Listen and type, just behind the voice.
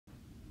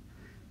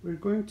We're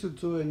going to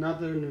do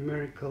another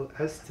numerical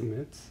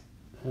estimate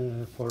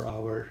for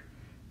our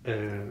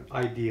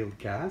ideal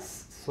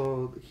gas.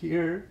 So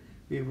here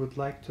we would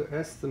like to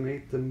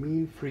estimate the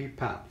mean free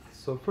path.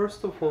 So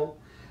first of all,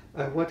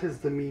 what is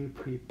the mean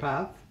free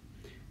path?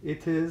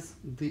 It is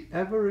the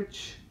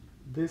average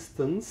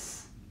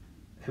distance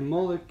a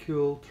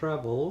molecule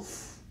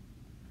travels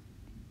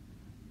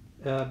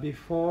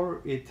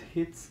before it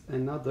hits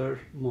another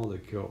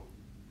molecule.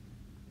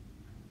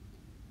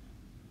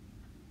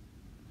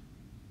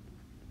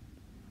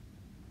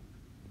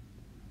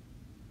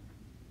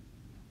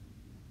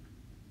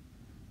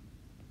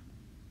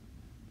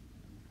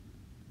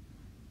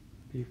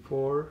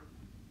 Before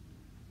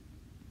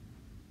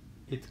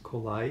it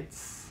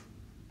collides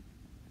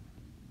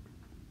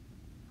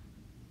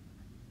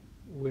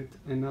with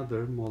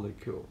another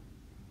molecule.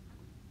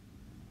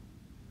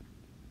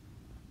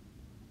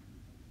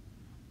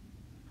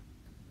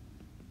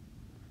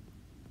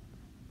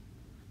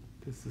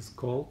 This is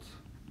called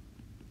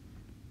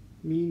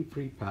mean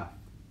free path.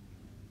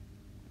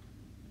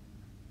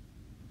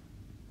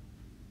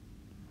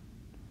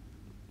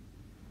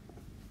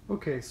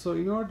 Okay, so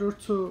in order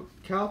to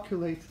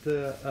calculate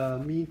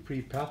the mean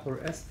free path or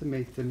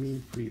estimate the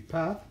mean free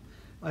path,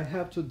 I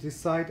have to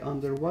decide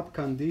under what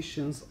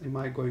conditions am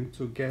I going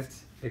to get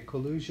a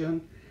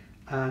collision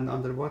and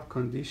under what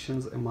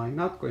conditions am I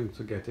not going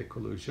to get a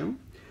collision.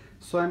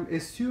 So I'm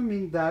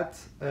assuming that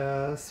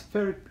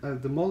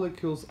the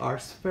molecules are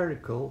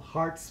spherical,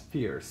 hard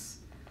spheres.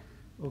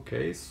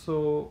 Okay,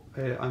 so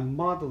I'm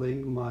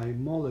modeling my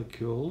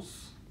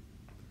molecules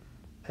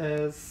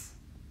as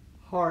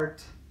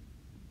hard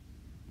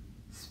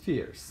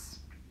spheres,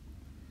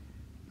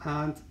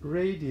 and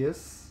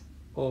radius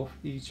of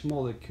each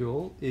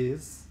molecule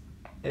is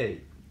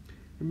A.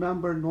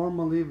 Remember,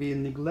 normally we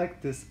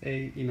neglect this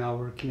A in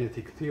our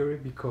kinetic theory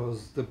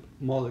because the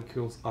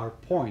molecules are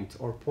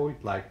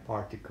point-like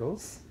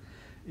particles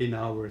in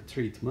our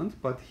treatment,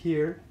 but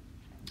here,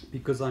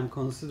 because I'm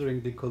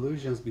considering the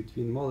collisions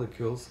between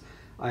molecules,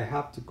 I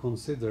have to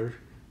consider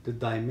the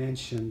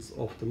dimensions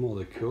of the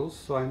molecules,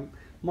 so I'm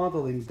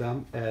modeling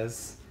them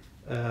as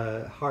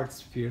hard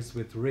spheres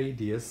with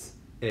radius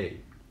A.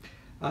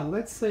 And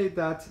let's say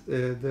that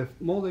the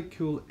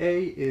molecule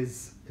A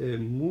is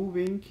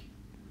moving,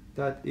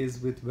 that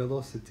is with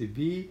velocity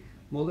v.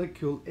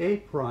 Molecule A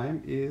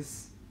prime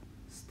is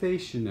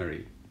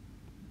stationary.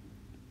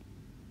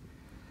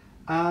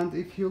 And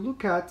if you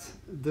look at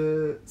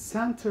the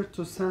center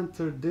to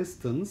center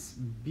distance,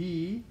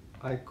 B,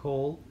 I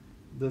call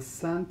the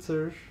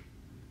center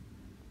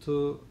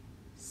to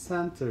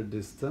center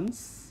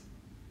distance.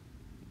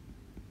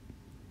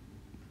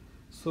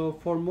 So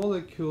for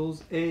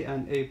molecules A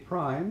and A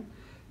prime,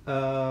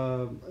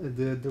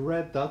 the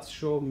red dots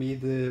show me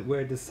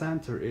where the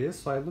center is.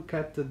 So I look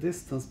at the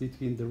distance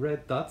between the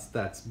red dots,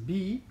 that's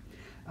B,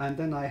 and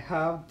then I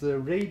have the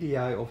radii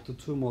of the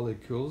two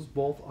molecules.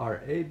 Both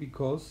are A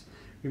because,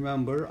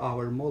 remember,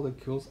 our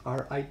molecules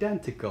are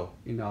identical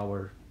in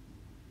our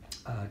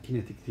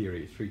kinetic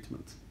theory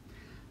treatment.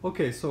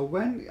 Okay, so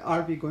when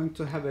are we going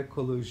to have a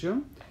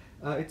collision?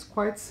 It's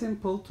quite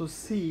simple to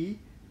see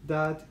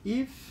that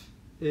if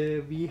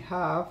we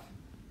have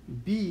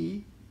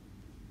B,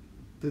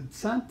 the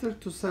center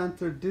to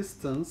center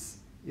distance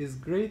is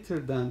greater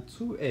than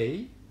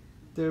 2A,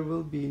 there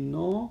will be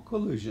no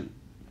collision.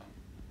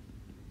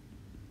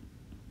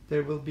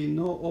 There will be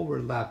no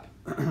overlap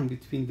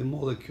between the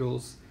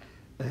molecules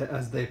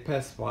as they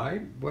pass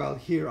by. Well,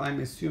 here I'm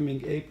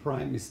assuming A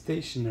prime is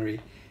stationary.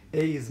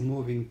 A is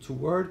moving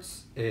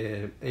towards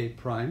A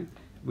prime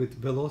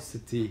with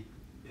velocity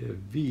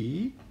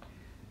v,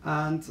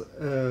 and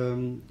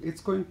it's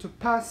going to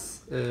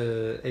pass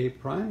A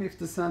prime if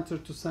the center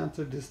to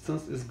center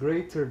distance is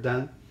greater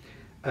than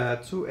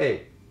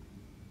 2A.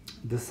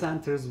 The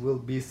centers will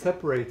be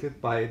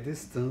separated by a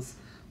distance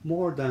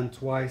more than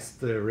twice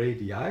the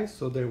radii,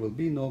 so there will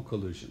be no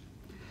collision.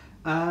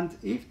 And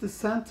if the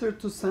center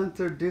to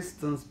center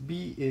distance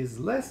B is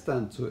less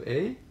than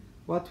 2A,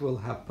 what will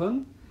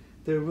happen?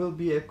 There will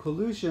be a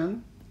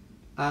collision,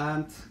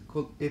 and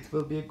it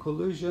will be a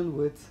collision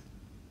with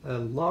a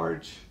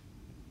large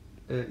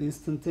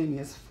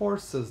instantaneous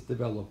forces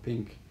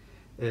developing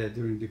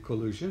during the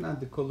collision, and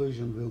the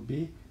collision will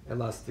be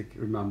elastic.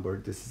 Remember,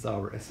 this is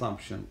our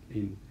assumption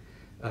in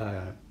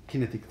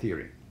kinetic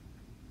theory.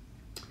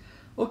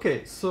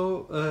 Okay,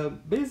 so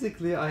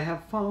basically I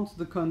have found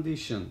the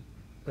condition.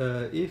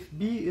 If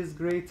B is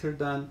greater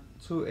than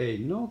 2A,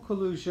 no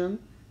collision,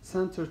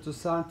 center to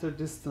center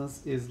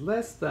distance is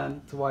less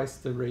than twice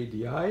the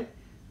radii,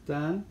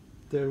 then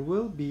there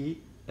will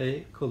be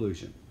a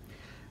collision.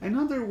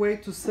 Another way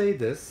to say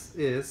this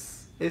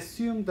is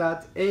assume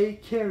that A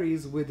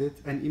carries with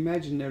it an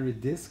imaginary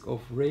disk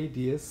of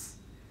radius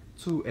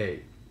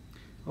 2A.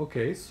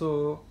 Okay,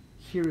 so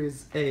here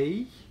is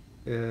A,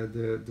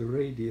 the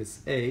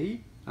radius A,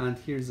 and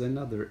here's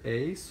another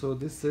A, so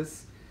this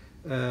is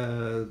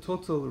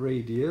total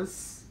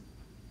radius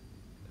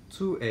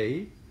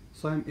 2A.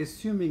 So I'm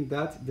assuming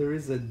that there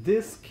is a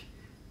disk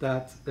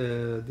that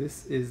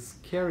this is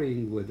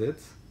carrying with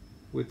it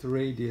with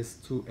radius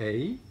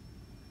 2a,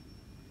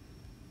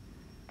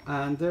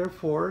 and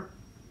therefore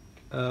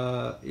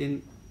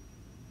in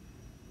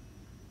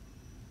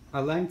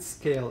a length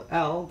scale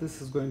L,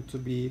 this is going to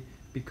be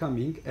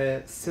becoming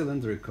a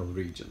cylindrical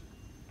region.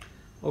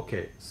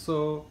 Okay,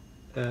 so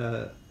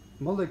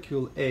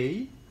molecule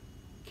A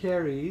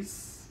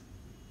carries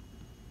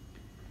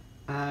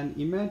an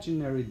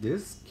imaginary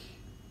disk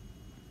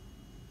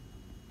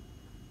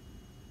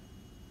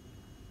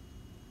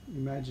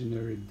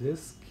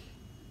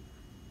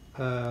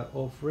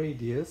of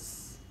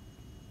radius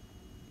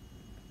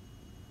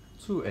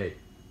 2a.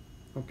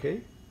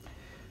 Okay,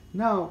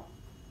 now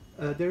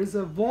there is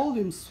a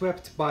volume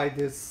swept by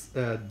this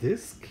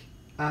disk,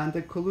 and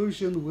a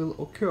collision will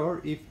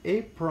occur if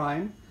A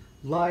prime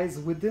lies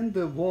within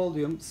the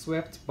volume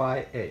swept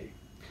by A.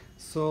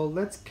 So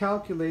let's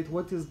calculate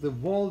what is the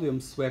volume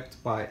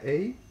swept by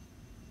A.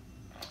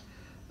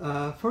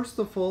 First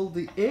of all,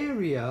 the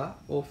area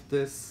of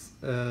this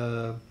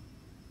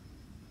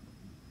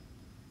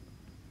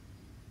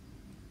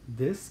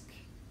disk,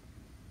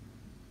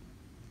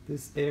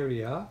 this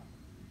area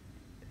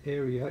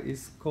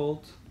is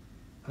called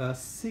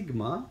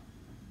sigma.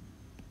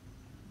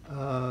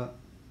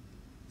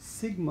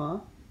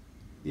 Sigma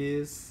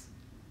is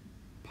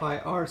pi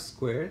r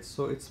squared,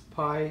 so it's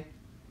pi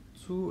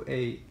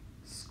 2a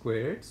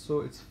squared, so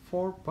it's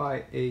 4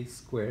 pi a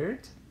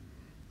squared,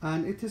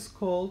 and it is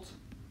called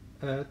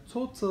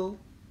total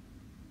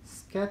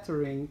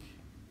scattering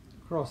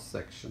cross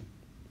section.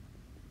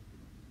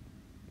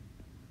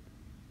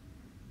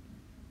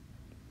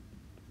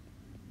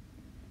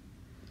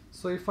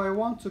 So if I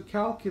want to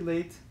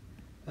calculate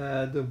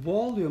the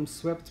volume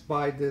swept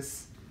by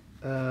this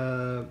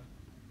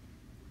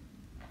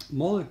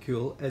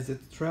molecule as it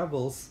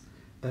travels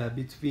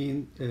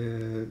between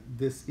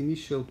this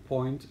initial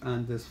point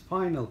and this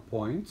final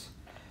point,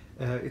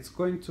 it's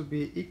going to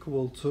be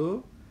equal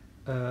to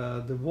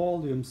the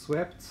volume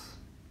swept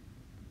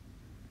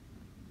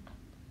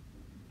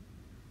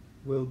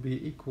will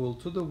be equal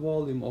to the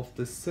volume of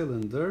the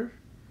cylinder,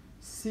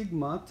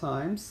 sigma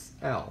times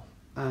L,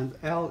 and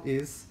L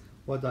is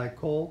what I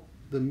call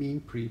the mean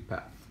free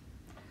path.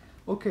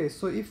 Okay,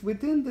 so if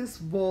within this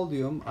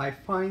volume I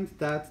find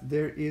that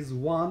there is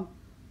one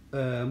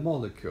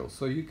molecule,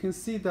 so you can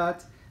see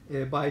that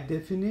by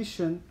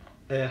definition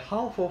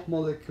half of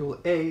molecule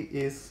A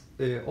is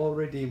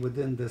already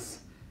within this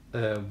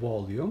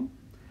volume,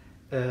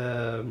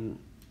 and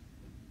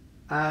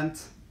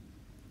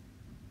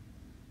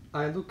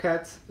I look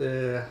at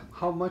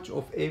how much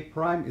of A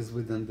prime is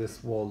within this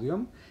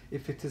volume.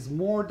 If it is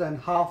more than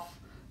half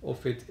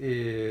of it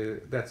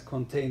that's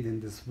contained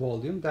in this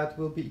volume, that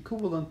will be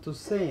equivalent to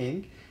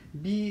saying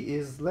B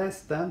is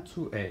less than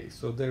 2A.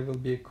 So there will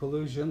be a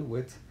collision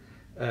with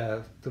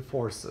the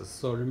forces.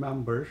 So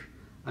remember,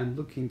 I'm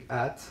looking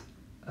at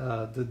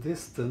the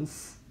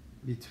distance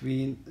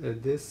between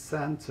this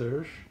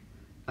center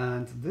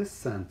and this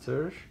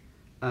center,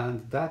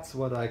 and that's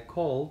what I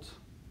called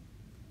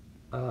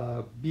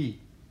B,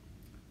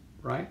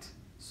 right?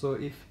 So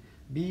if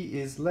B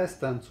is less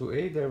than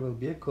 2A, there will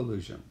be a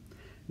collision.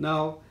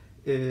 Now,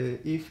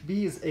 if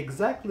B is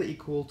exactly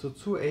equal to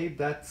 2A,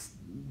 that's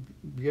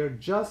we are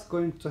just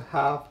going to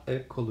have a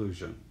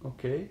collision,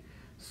 okay?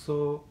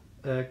 So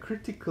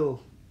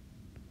critical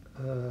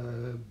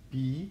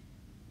B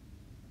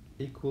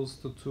equals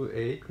to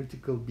 2A,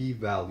 critical B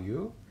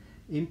value,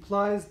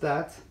 implies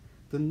that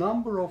the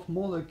number of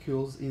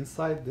molecules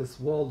inside this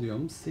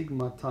volume,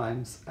 sigma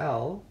times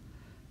L,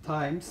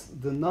 times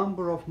the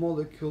number of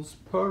molecules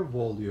per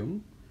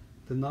volume,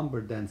 the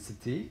number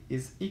density,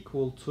 is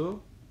equal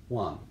to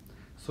 1.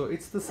 So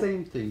it's the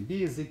same thing.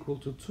 B is equal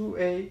to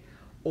 2A,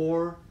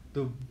 or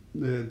the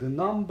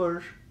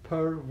number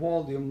per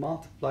volume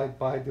multiplied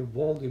by the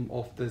volume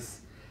of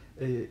this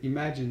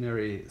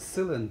imaginary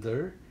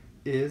cylinder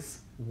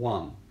is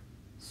 1.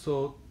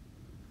 So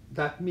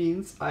that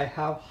means I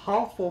have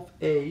half of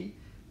A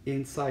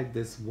inside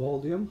this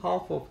volume,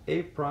 half of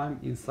A prime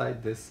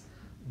inside this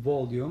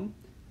volume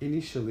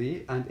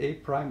initially, and A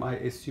prime I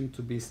assume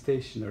to be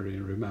stationary,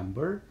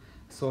 remember.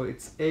 So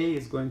it's A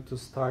is going to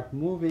start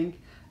moving,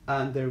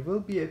 and there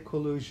will be a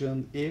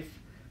collision if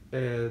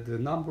the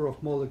number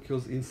of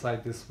molecules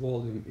inside this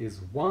volume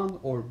is 1,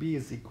 or B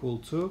is equal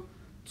to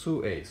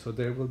 2A. So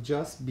there will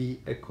just be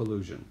a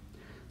collision.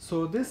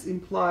 So this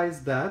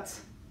implies that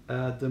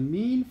the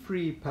mean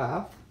free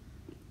path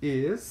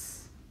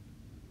is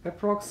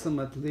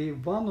approximately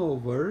 1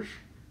 over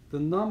the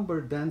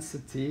number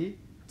density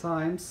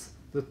times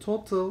the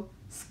total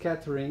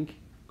scattering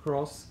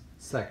cross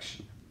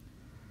section.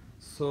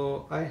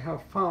 So I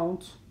have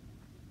found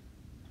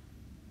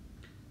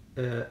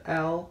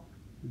L,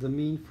 the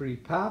mean free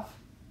path.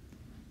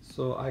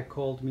 So I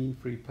called mean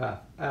free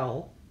path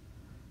L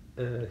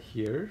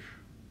here,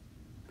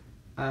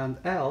 and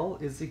L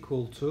is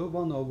equal to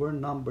 1 over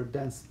number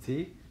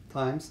density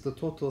times the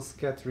total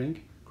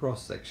scattering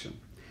cross section.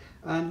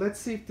 And let's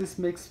see if this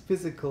makes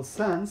physical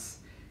sense.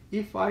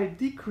 if I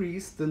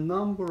decrease the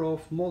number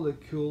of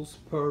molecules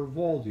per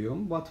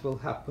volume, what will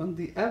happen?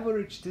 The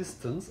average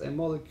distance a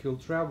molecule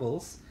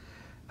travels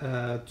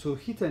to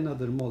hit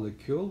another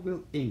molecule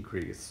will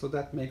increase. So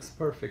that makes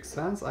perfect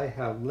sense. I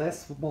have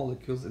less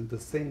molecules in the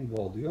same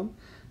volume.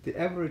 The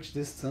average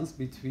distance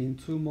between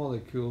two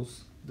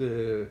molecules,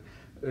 the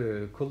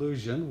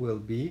collision will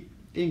be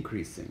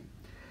increasing.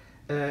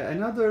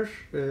 Another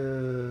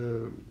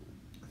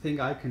thing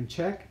I can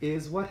check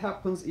is what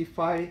happens if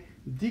I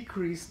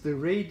decrease the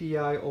radii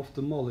of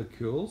the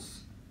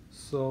molecules.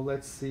 So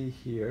let's see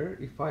here,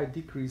 if I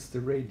decrease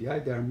the radii,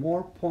 they are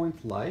more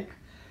point-like,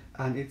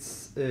 and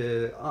it's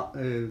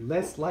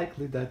less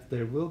likely that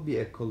there will be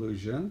a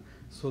collision,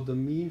 so the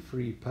mean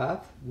free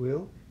path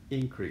will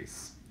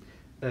increase.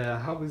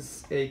 How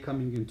is A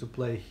coming into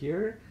play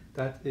here?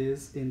 That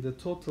is in the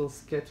total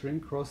scattering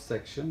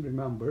cross-section.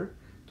 Remember,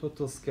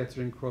 total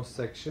scattering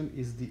cross-section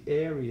is the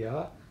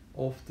area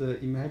of the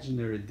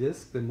imaginary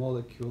disk the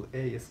molecule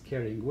A is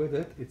carrying with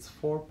it. It's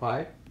 4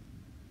 pi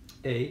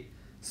A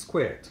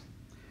squared.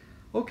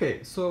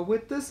 Okay, so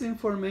with this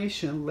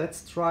information,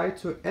 let's try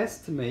to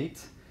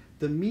estimate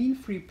the mean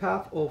free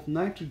path of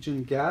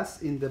nitrogen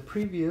gas in the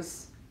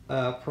previous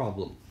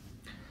problem.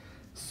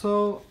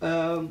 So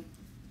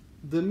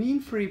the mean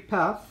free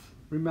path,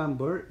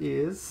 remember,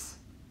 is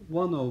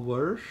 1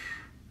 over,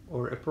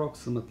 or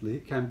approximately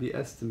can be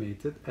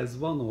estimated as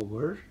 1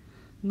 over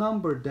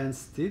number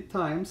density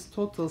times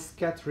total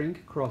scattering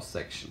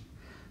cross-section.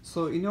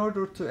 So in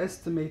order to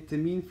estimate the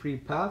mean free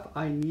path,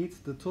 I need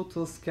the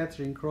total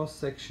scattering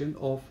cross-section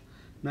of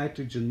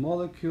nitrogen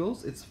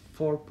molecules. It's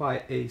 4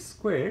 pi A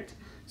squared.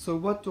 So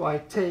what do I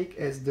take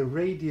as the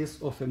radius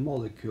of a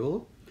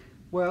molecule?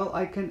 Well,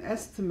 I can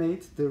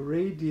estimate the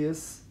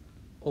radius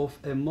of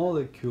a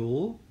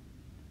molecule.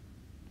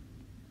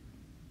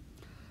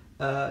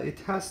 It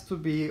has to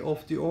be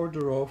of the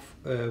order of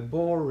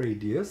Bohr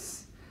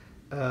radius,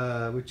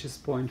 which is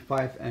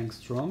 0.5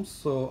 angstroms.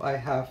 So I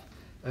have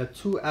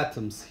two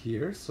atoms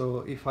here. So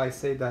if I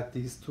say that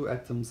these two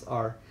atoms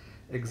are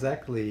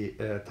exactly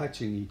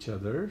touching each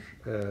other,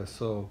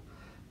 so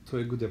to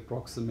a good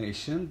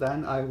approximation,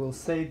 then I will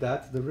say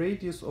that the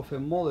radius of a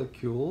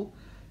molecule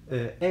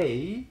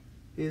A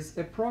is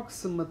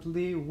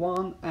approximately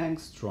 1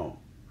 angstrom,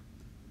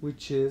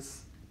 which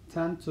is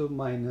 10 to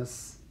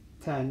minus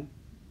 10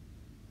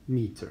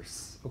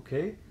 meters.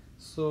 Okay,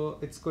 so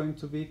it's going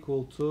to be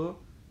equal to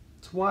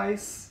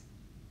twice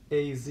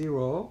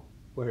A0,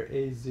 where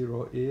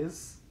A0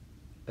 is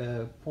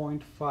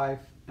 0.5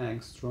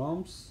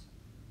 angstroms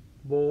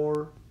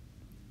Bohr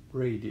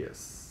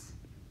radius.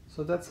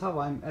 So that's how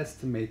I'm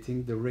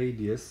estimating the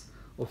radius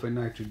of a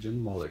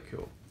nitrogen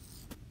molecule.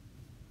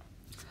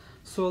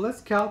 So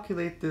let's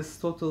calculate this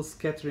total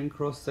scattering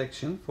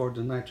cross-section for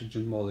the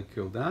nitrogen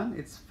molecule then.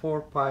 It's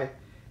 4 pi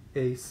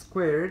A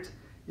squared.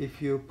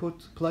 If you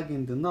plug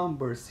in the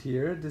numbers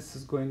here, this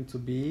is going to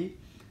be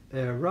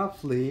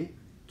roughly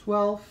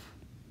 12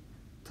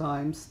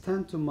 times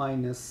 10 to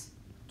minus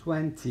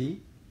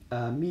 20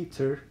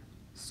 meter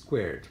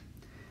squared.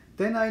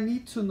 Then I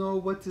need to know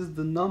what is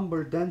the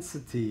number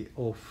density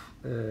of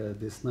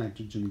this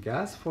nitrogen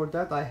gas. For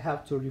that, I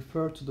have to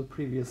refer to the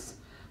previous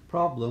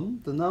problem.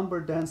 The number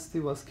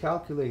density was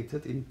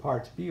calculated in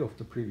part B of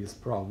the previous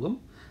problem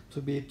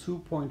to be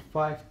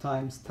 2.5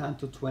 times 10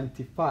 to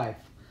 25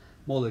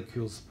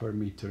 molecules per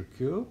meter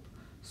cube.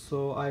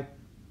 So I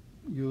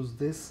use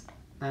this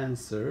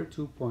answer,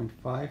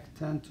 2.5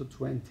 10 to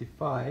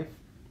 25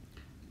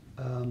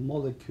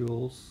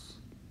 molecules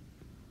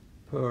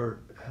per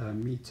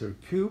meter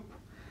cube.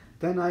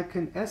 Then I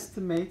can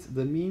estimate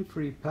the mean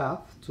free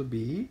path to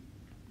be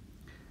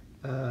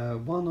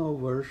 1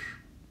 over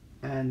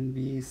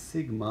NV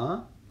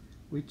sigma,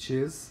 which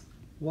is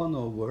 1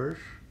 over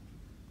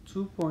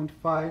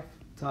 2.5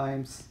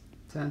 times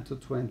 10 to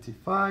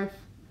 25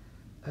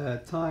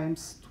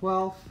 times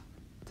 12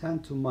 10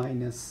 to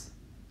minus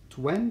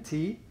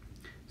 20.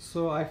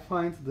 So I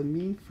find the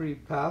mean free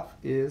path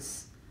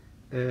is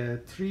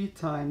 3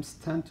 times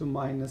 10 to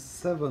minus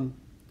 7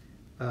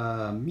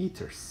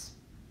 meters.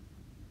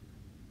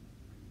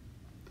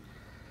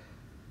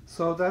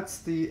 So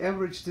that's the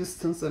average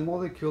distance a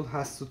molecule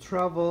has to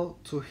travel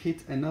to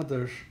hit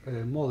another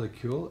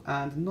molecule.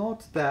 And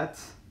note that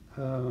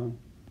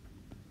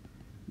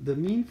the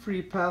mean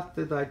free path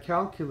that I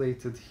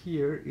calculated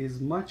here is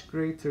much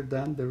greater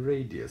than the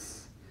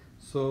radius.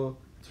 So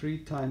 3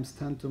 times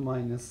 10 to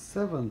minus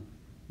 7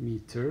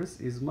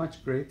 meters is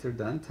much greater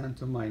than 10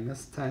 to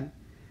minus 10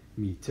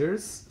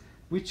 meters,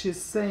 which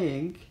is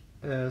saying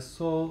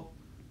so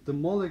the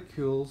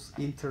molecules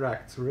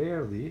interact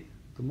rarely,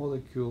 the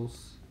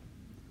molecules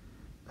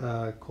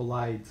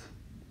collide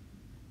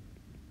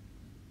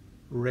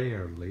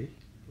rarely,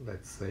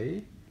 let's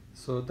say.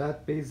 So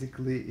that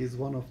basically is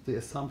one of the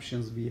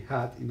assumptions we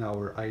had in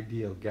our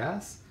ideal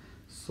gas.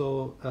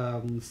 So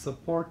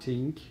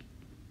supporting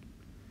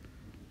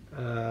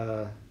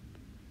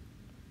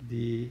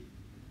the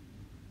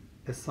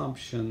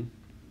assumption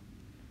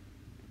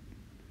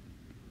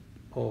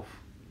of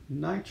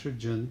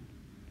nitrogen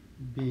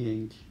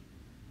being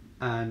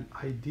an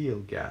ideal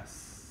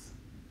gas.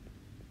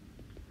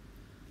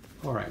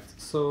 All right,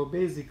 so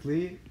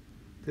basically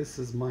this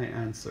is my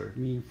answer.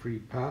 Mean free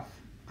path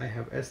I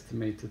have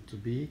estimated to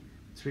be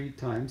 3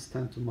 times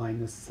 10 to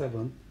minus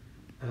 7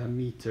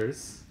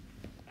 meters,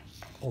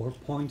 or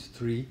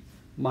 0.3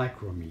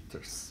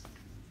 micrometers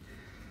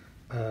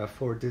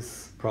for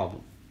this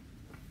problem.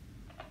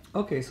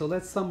 Okay, so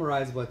let's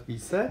summarize what we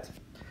said.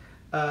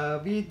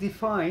 We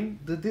define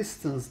the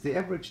distance, the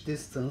average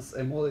distance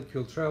a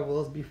molecule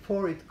travels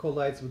before it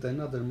collides with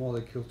another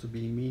molecule to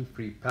be mean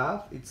free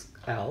path. It's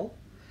L.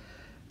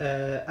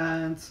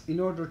 And in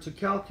order to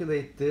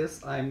calculate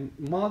this, I'm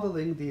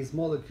modeling these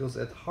molecules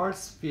as hard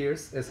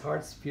spheres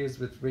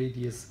with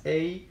radius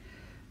A,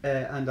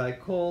 and I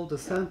call the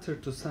center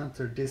to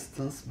center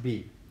distance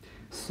B.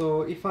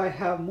 So if I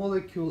have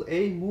molecule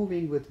A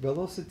moving with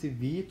velocity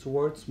v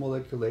towards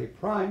molecule A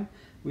prime,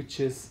 which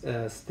is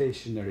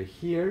stationary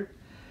here,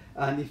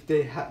 and if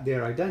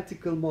they're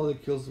identical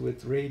molecules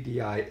with radii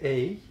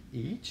A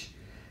each,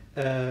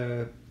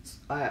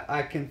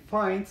 I can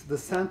find the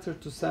center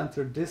to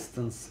center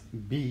distance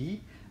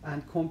B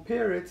and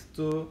compare it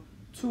to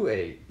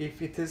 2A.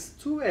 If it is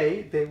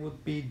 2A, they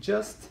would be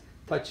just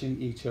touching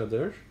each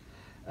other.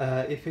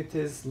 If it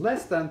is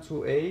less than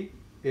 2A,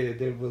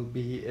 there will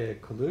be a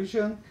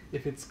collision.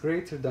 If it's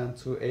greater than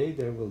 2A,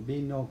 there will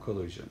be no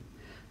collision.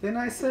 Then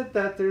I said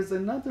that there's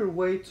another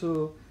way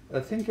to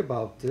think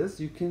about this.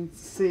 You can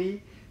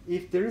see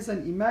if there is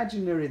an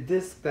imaginary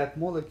disk that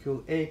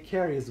molecule A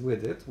carries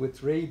with it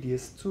with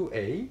radius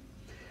 2A,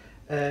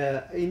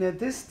 in a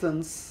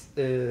distance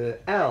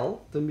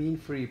L, the mean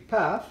free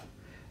path,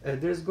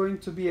 there's going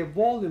to be a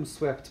volume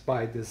swept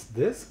by this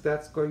disk.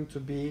 That's going to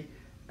be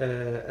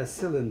a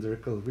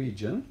cylindrical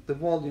region. The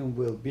volume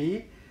will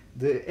be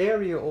the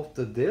area of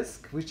the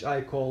disk, which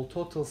I call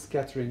total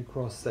scattering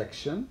cross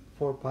section,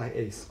 4 pi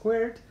a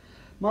squared,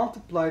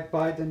 multiplied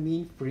by the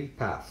mean free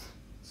path.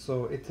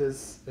 So it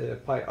is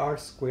pi r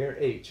square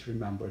h.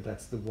 Remember,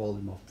 that's the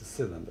volume of the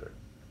cylinder.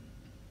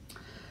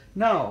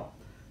 Now,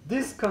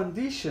 this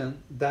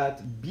condition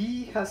that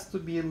B has to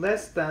be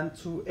less than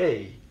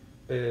 2A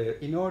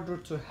in order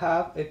to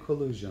have a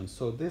collision.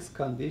 So this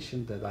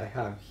condition that I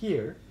have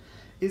here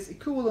is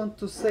equivalent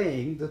to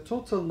saying the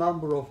total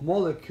number of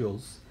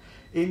molecules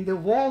in the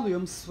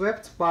volume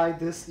swept by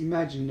this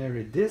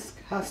imaginary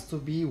disk has to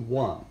be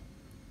 1.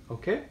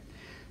 Okay?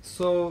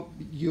 So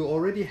you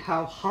already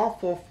have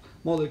half of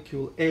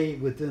molecule A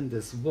within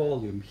this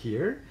volume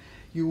here.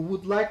 You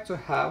would like to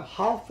have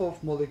half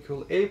of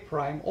molecule A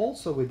prime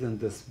also within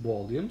this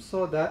volume,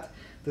 so that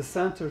the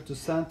center to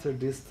center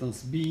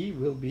distance B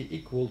will be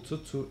equal to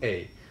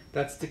 2A.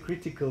 That's the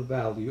critical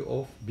value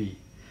of B.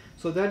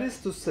 So that is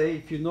to say,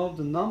 if you know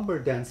the number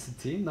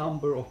density,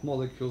 number of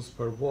molecules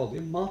per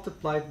volume,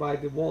 multiplied by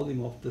the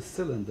volume of the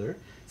cylinder,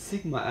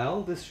 sigma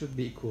L, this should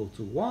be equal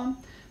to 1.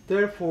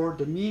 Therefore,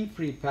 the mean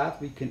free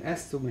path we can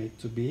estimate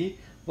to be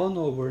 1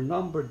 over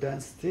number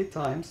density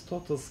times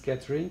total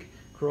scattering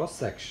cross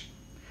section.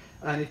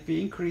 And if we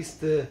increase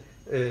the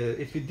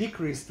if we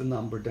decrease the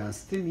number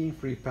density, mean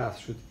free path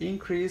should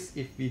increase.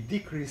 If we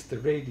decrease the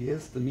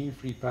radius, the mean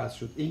free path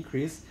should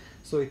increase.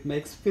 So it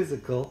makes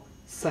physical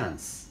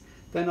sense.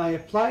 Then I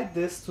applied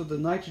this to the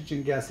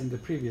nitrogen gas in the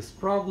previous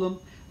problem.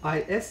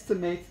 I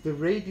estimate the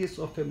radius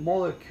of a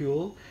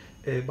molecule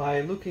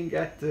by looking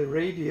at the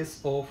radius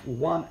of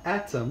one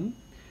atom,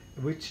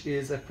 which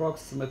is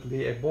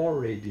approximately a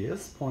Bohr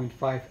radius,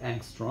 0.5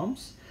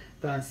 angstroms.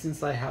 Then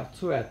since I have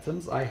two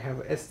atoms, I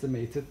have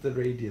estimated the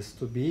radius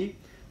to be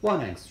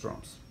 1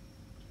 angstroms.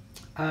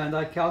 And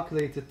I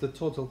calculated the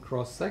total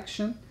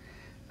cross-section,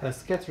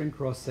 scattering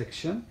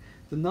cross-section.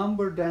 The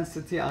number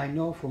density I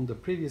know from the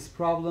previous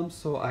problem,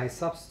 so I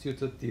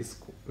substituted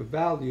these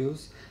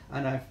values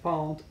and I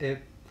found a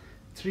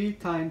 3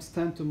 times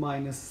 10 to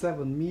minus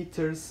 7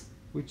 meters,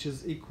 which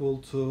is equal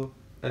to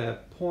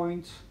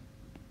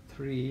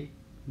 0.3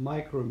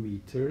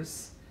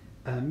 micrometers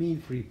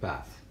mean free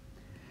path.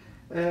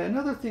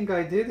 Another thing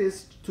I did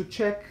is to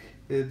check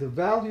the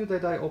value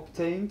that I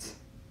obtained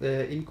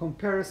in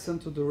comparison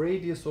to the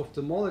radius of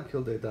the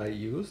molecule that I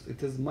used.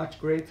 It is much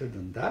greater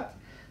than that.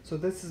 So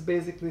this is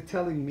basically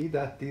telling me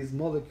that these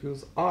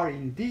molecules are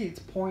indeed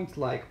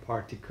point-like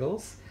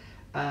particles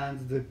and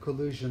the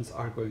collisions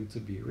are going to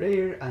be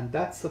rare, and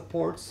that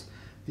supports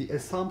the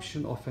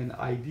assumption of an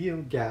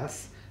ideal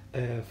gas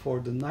for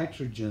the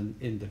nitrogen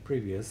in the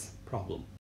previous problem.